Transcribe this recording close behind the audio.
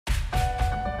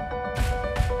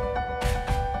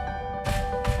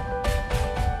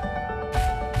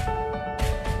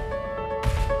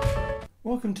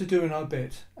Welcome to Doing Our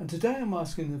Bit, and today I'm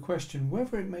asking the question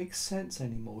whether it makes sense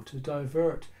anymore to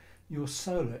divert your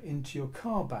solar into your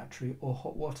car battery or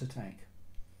hot water tank.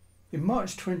 In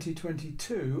March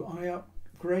 2022 I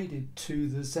upgraded to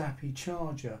the Zappi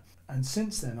charger, and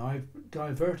since then I've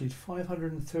diverted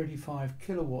 535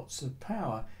 kilowatts of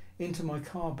power into my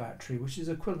car battery, which is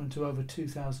equivalent to over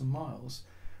 2,000 miles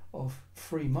of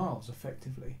free miles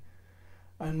effectively.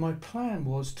 And my plan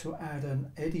was to add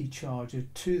an eddy charger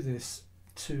to this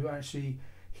to actually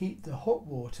heat the hot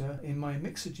water in my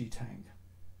Mixergy tank.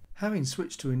 Having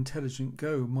switched to Intelligent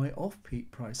Go, my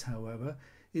off-peak price, however,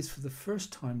 is for the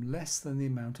first time less than the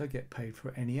amount I get paid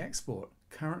for any export.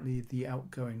 Currently, the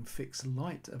outgoing fixed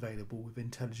light available with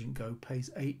Intelligent Go pays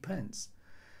 8 pence,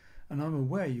 and I'm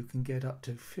aware you can get up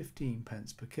to 15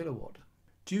 pence per kilowatt.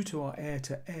 Due to our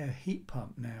air-to-air heat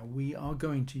pump now, we are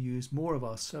going to use more of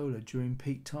our solar during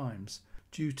peak times,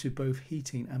 due to both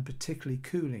heating and particularly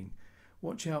cooling.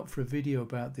 Watch out for a video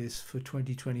about this for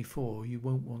 2024 you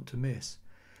won't want to miss.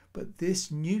 But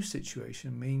this new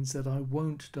situation means that I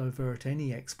won't divert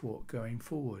any export going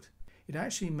forward. It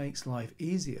actually makes life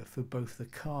easier for both the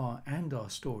car and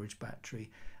our storage battery,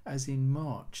 as in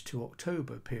March to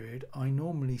October period I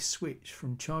normally switch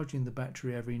from charging the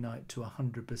battery every night to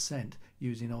 100%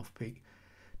 using off-peak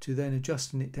to then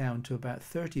adjusting it down to about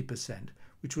 30%,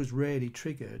 which was rarely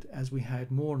triggered as we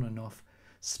had more than enough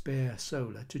spare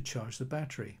solar to charge the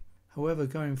battery. However,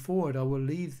 going forward I will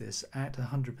leave this at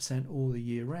 100% all the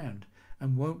year round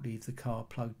and won't leave the car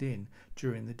plugged in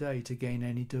during the day to gain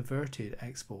any diverted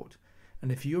export.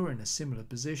 And if you're in a similar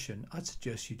position, I'd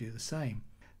suggest you do the same.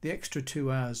 The extra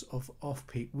 2 hours of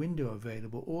off-peak window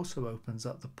available also opens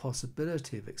up the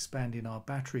possibility of expanding our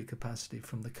battery capacity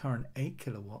from the current 8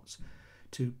 kilowatts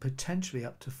to potentially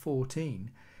up to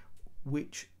 14,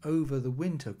 which over the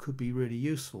winter could be really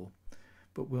useful.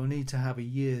 But we'll need to have a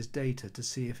year's data to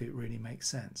see if it really makes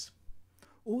sense.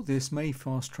 All this may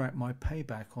fast track my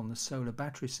payback on the solar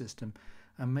battery system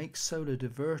and make solar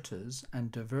diverters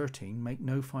and diverting make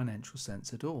no financial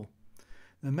sense at all.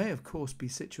 There may of course be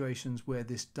situations where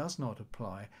this does not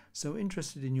apply, so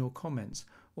interested in your comments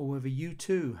or whether you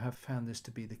too have found this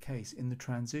to be the case in the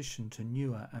transition to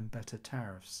newer and better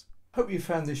tariffs. Hope you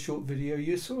found this short video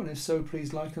useful, and if so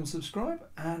please like and subscribe,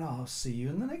 and I'll see you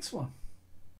in the next one.